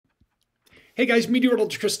Hey guys,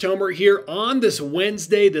 Meteorologist Chris Tomer here. On this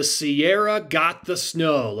Wednesday, the Sierra got the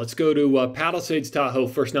snow. Let's go to Palisades, Tahoe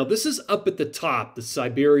first. Now, this is up at the top, the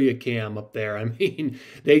Siberia cam up there. I mean,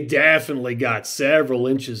 they definitely got several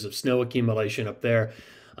inches of snow accumulation up there.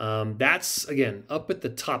 That's, again, up at the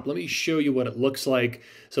top. Let me show you what it looks like.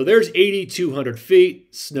 So there's 8,200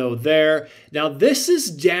 feet, snow there. Now, this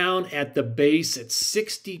is down at the base at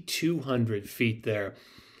 6,200 feet there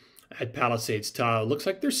at Palisades, Tahoe. Looks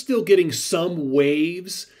like they're still getting some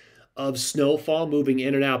waves of snowfall moving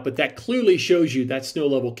in and out, but that clearly shows you that snow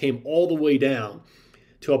level came all the way down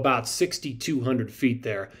to about 6,200 feet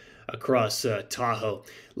there across Tahoe.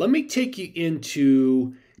 Let me take you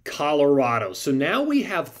into Colorado. So now we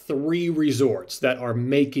have three resorts that are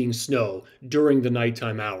making snow during the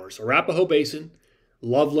nighttime hours: Arapahoe Basin,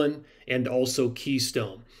 Loveland, and also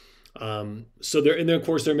Keystone. So there, and then of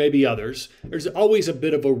course there may be others. There's always a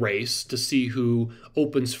bit of a race to see who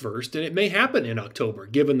opens first, and it may happen in October,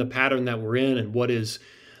 given the pattern that we're in and what is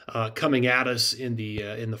coming at us in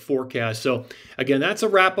the forecast. So again, that's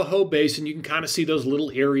Arapahoe Basin. You can kind of see those little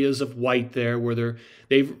areas of white there where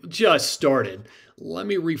they've just started. Let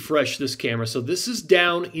me refresh this camera. So this is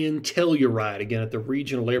down in Telluride, again at the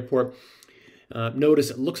regional airport. Notice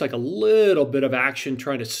it looks like a little bit of action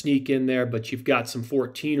trying to sneak in there, but you've got some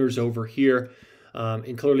 14ers over here.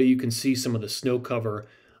 And clearly you can see some of the snow cover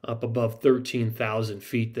up above 13,000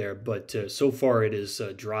 feet there. But so far it is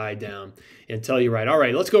dry down in Telluride. All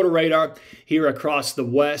right, let's go to radar here across the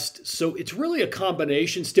west. So it's really a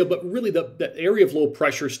combination still, but really the area of low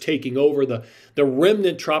pressure is taking over. The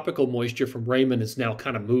remnant tropical moisture from Raymond has now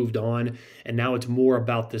kind of moved on, and now it's more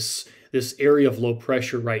about this area of low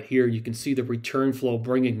pressure right here. You can see the return flow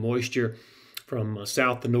bringing moisture from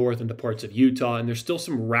south to north into parts of Utah. And there's still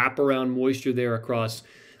some wraparound moisture there across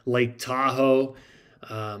Lake Tahoe,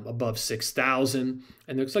 above 6,000.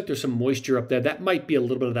 And it looks like there's some moisture up there. That might be a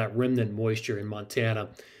little bit of that remnant moisture in Montana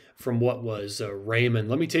from what was Raymond.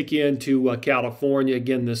 Let me take you into California.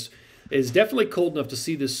 Again, this is definitely cold enough to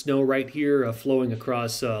see this snow right here flowing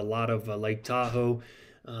across a lot of Lake Tahoe.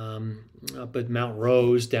 Up at Mount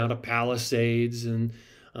Rose, down to Palisades, and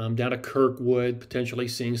down to Kirkwood, potentially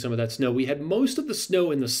seeing some of that snow. We had most of the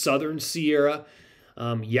snow in the southern Sierra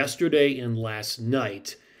yesterday and last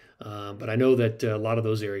night, but I know that a lot of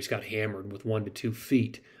those areas got hammered with 1 to 2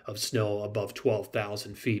 feet of snow above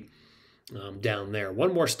 12,000 feet down there.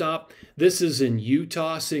 One more stop. This is in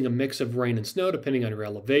Utah, seeing a mix of rain and snow depending on your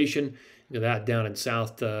elevation. You know, that down in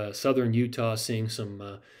southern Utah, seeing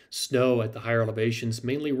some snow at the higher elevations,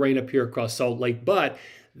 mainly rain up here across Salt Lake, but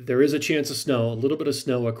there is a chance of snow, a little bit of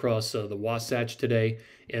snow across the Wasatch today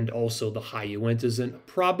and also the high Uintas, and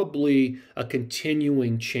probably a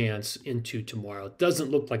continuing chance into tomorrow. It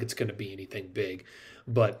doesn't look like it's going to be anything big,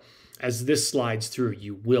 but as this slides through,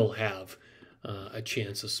 you will have a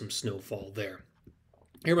chance of some snowfall there.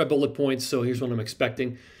 Here are my bullet points. So here's what I'm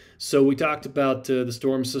expecting. So we talked about the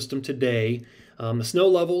storm system today. The snow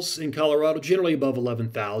levels in Colorado generally above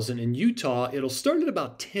 11,000. In Utah, it'll start at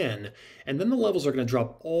about 10, and then the levels are going to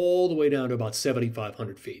drop all the way down to about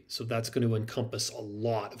 7,500 feet. So that's going to encompass a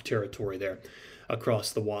lot of territory there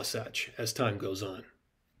across the Wasatch as time goes on.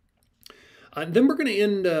 And then we're going to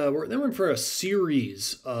end, we're in for a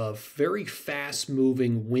series of very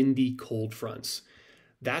fast-moving, windy cold fronts.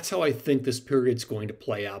 That's how I think this period's going to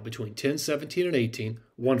play out between 10/17 and 18,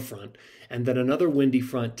 one front, and then another windy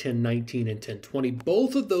front, 10/19 and 10/20.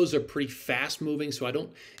 Both of those are pretty fast moving, so I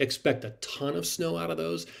don't expect a ton of snow out of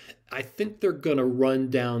those. I think they're going to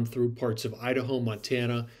run down through parts of Idaho,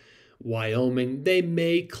 Montana, Wyoming. They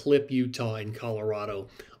may clip Utah and Colorado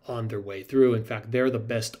on their way through. In fact, they're the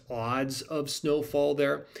best odds of snowfall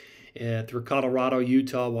there through Colorado,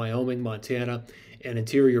 Utah, Wyoming, Montana, and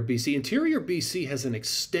interior BC. Interior BC has an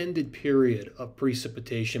extended period of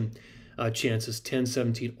precipitation chances,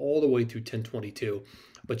 10/17 all the way through 10/22,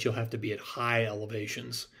 but you'll have to be at high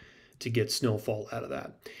elevations to get snowfall out of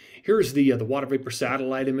that. Here's the water vapor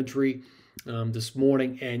satellite imagery this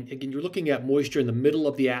morning, and again, you're looking at moisture in the middle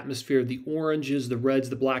of the atmosphere. The oranges, the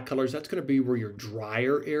reds, the black colors, that's going to be where your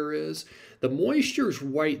drier air is. The moisture is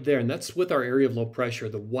right there, and that's with our area of low pressure.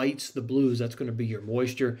 The whites, the blues, that's going to be your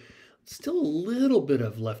moisture. Still a little bit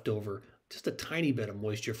of leftover, just a tiny bit of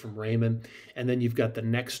moisture from Raymond. And then you've got the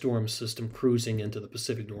next storm system cruising into the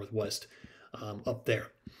Pacific Northwest up there.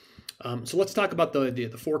 So let's talk about the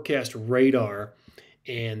forecast radar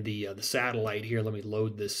and the satellite here. Let me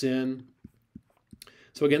load this in.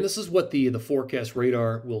 So again, this is what the forecast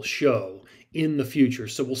radar will show in the future.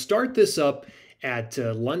 So we'll start this up at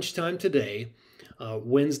lunchtime today,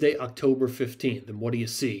 Wednesday, October 15th. And what do you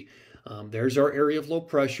see? There's our area of low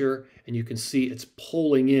pressure, and you can see it's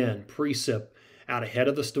pulling in precip out ahead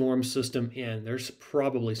of the storm system, and there's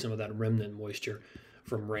probably some of that remnant moisture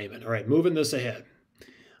from Raymond. All right, moving this ahead.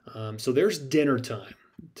 So there's dinner time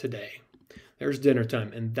today. There's dinner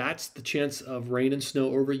time, and that's the chance of rain and snow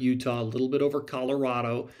over Utah, a little bit over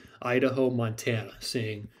Colorado, Idaho, Montana,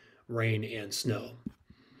 seeing rain and snow.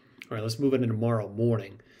 All right, let's move into tomorrow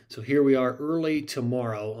morning. So here we are early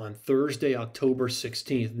tomorrow on Thursday, October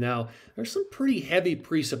 16th. Now, there's some pretty heavy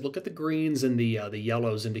precip. Look at the greens and the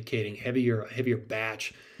yellows indicating heavier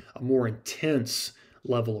batch, a more intense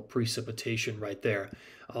level of precipitation right there,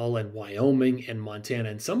 all in Wyoming and Montana.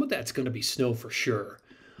 And some of that's going to be snow for sure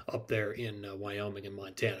up there in Wyoming and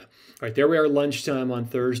Montana. All right, there we are, lunchtime on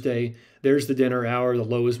Thursday. There's the dinner hour. The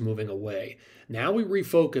low is moving away. Now we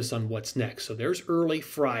refocus on what's next. So there's early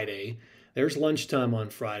Friday. There's lunchtime on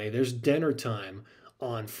Friday. There's dinner time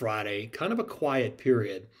on Friday. Kind of a quiet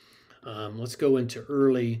period. Let's go into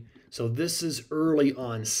early. So this is early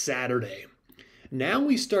on Saturday. Now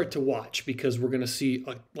we start to watch because we're going to see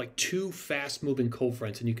like two fast-moving cold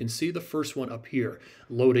fronts, and you can see the first one up here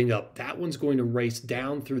loading up. That one's going to race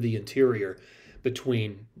down through the interior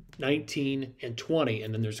between 19 and 20,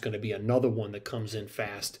 and then there's going to be another one that comes in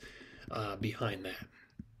fast behind that.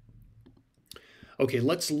 Okay,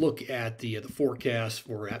 let's look at the forecast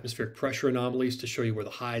for atmospheric pressure anomalies to show you where the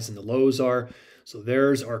highs and the lows are. So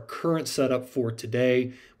there's our current setup for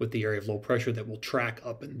today with the area of low pressure that will track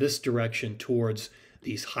up in this direction towards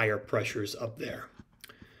these higher pressures up there.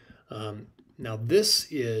 Now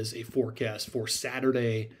this is a forecast for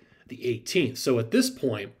Saturday the 18th. So at this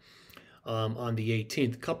point on the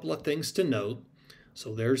 18th, a couple of things to note.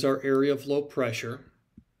 So there's our area of low pressure.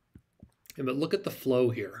 But look at the flow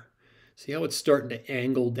here. See how it's starting to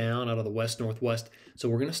angle down out of the west-northwest? So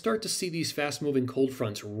we're going to start to see these fast-moving cold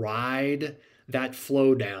fronts ride that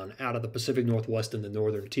flow down out of the Pacific Northwest and the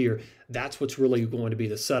northern tier. That's what's really going to be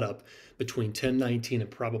the setup between 1019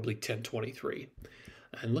 and probably 1023.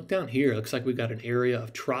 And look down here. It looks like we've got an area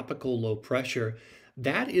of tropical low pressure.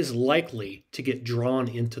 That is likely to get drawn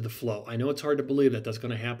into the flow. I know it's hard to believe that that's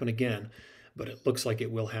going to happen again, but it looks like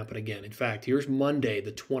it will happen again. In fact, here's Monday,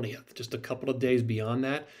 the 20th, just a couple of days beyond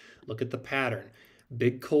that. Look at the pattern.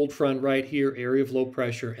 Big cold front right here, area of low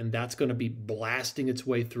pressure, and that's going to be blasting its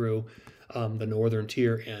way through the northern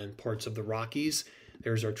tier and parts of the Rockies.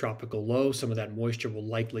 There's our tropical low. Some of that moisture will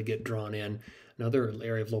likely get drawn in. Another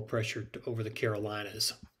area of low pressure over the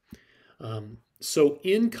Carolinas. So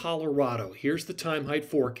in Colorado, here's the time height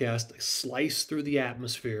forecast, a slice through the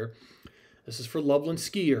atmosphere. This is for Loveland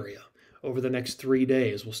ski area. Over the next 3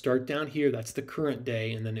 days. We'll start down here. That's the current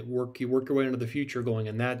day, and then you work your way into the future going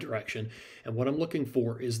in that direction. And what I'm looking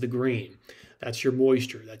for is the green. That's your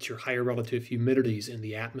moisture. That's your higher relative humidities in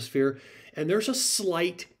the atmosphere. And there's a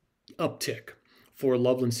slight uptick for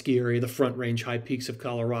Loveland ski area, the Front Range high peaks of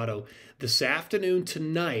Colorado, this afternoon,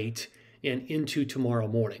 tonight, and into tomorrow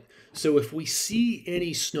morning. So if we see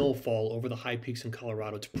any snowfall over the high peaks in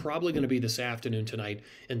Colorado, it's probably going to be this afternoon, tonight,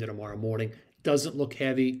 into tomorrow morning. Doesn't look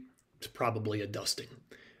heavy. It's probably a dusting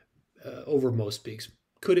over most peaks.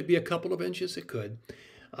 Could it be a couple of inches? It could.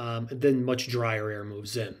 And then much drier air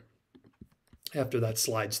moves in after that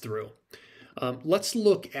slides through. Let's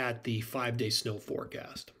look at the 5-day snow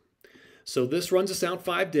forecast. So this runs us out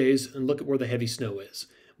 5 days, and look at where the heavy snow is.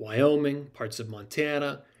 Wyoming, parts of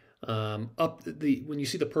Montana, when you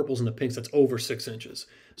see the purples and the pinks, that's over 6 inches.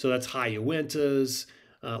 So that's high Uintas,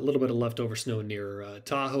 a little bit of leftover snow near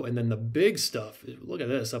Tahoe, and then the big stuff, look at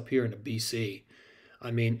this up here into BC.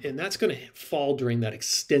 I mean, and that's going to fall during that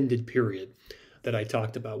extended period that I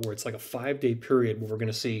talked about, where it's like a 5-day period where we're going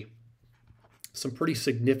to see some pretty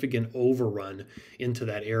significant overrun into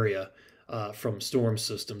that area from storm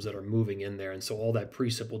systems that are moving in there. And so all that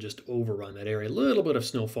precip will just overrun that area. A little bit of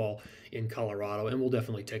snowfall in Colorado, and we'll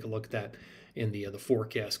definitely take a look at that in the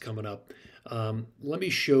forecast coming up. Let me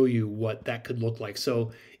show you what that could look like.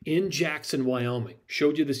 So in Jackson, Wyoming,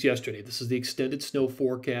 showed you this yesterday. This is the extended snow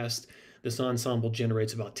forecast. This ensemble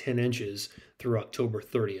generates about 10 inches through October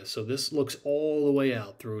 30th. So this looks all the way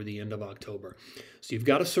out through the end of October. So you've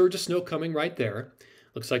got a surge of snow coming right there.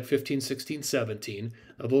 Looks like 15, 16, 17.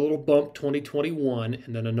 A little bump 2021,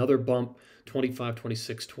 and then another bump 25,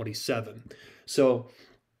 26, 27. So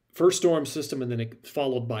first storm system, and then it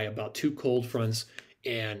followed by about 2 cold fronts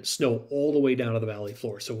and snow all the way down to the valley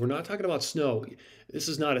floor. So we're not talking about snow. This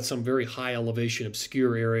is not at some very high elevation,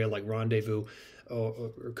 obscure area like Rendezvous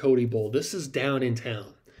or Cody Bowl. This is down in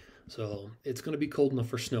town. So it's going to be cold enough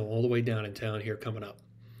for snow all the way down in town here coming up.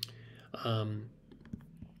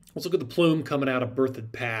 Let's look at the plume coming out of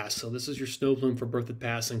Berthoud Pass. So this is your snow plume for Berthoud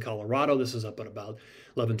Pass in Colorado. This is up at about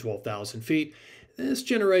 11, 12,000 feet. This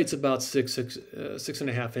generates about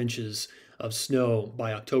 6.5 inches of snow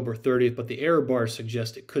by October 30th, but the error bars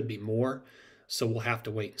suggest it could be more. So we'll have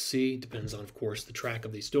to wait and see. Depends on, of course, the track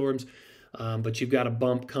of these storms. But you've got a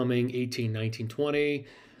bump coming 18, 19, 20,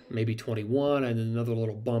 maybe 21, and another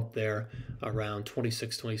little bump there around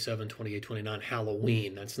 26, 27, 28, 29,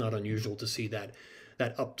 Halloween. That's not unusual to see that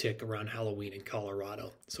uptick around Halloween in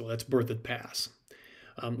Colorado. So that's Berthoud Pass.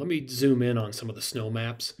 Let me zoom in on some of the snow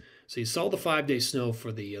maps. So you saw the 5-day snow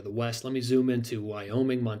for the west. Let me zoom into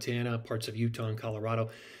Wyoming, Montana, parts of Utah and Colorado.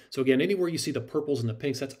 So again, anywhere you see the purples and the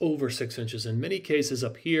pinks, that's over 6 inches. In many cases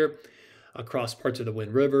up here, across parts of the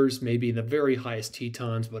Wind Rivers, maybe the very highest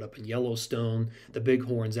Tetons, but up in Yellowstone, the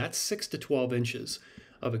Bighorns, that's 6 to 12 inches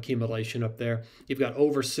of accumulation up there. You've got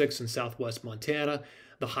over 6 in southwest Montana.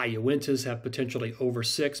 The high Uintas have potentially over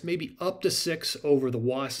 6, maybe up to 6 over the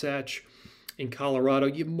Wasatch. In Colorado,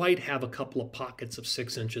 you might have a couple of pockets of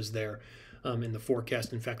 6 inches there in the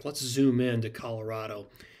forecast. In fact, let's zoom in to Colorado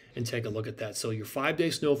and take a look at that. So your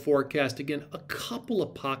 5-day snow forecast, again, a couple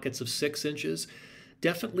of pockets of 6 inches.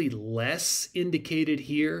 Definitely less indicated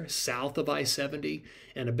here south of I-70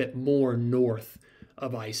 and a bit more north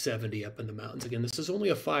of I-70 up in the mountains. Again, this is only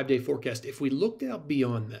a 5-day forecast. If we looked out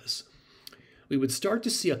beyond this, we would start to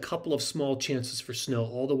see a couple of small chances for snow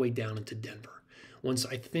all the way down into Denver. Once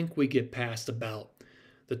I think we get past about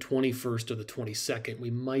the 21st or the 22nd,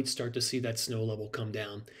 we might start to see that snow level come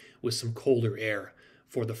down with some colder air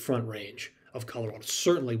for the front range of Colorado.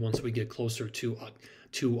 Certainly once we get closer to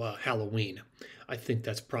Halloween, I think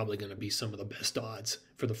that's probably going to be some of the best odds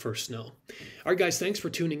for the first snow. All right, guys, thanks for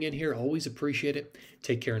tuning in here. Always appreciate it.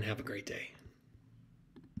 Take care and have a great day.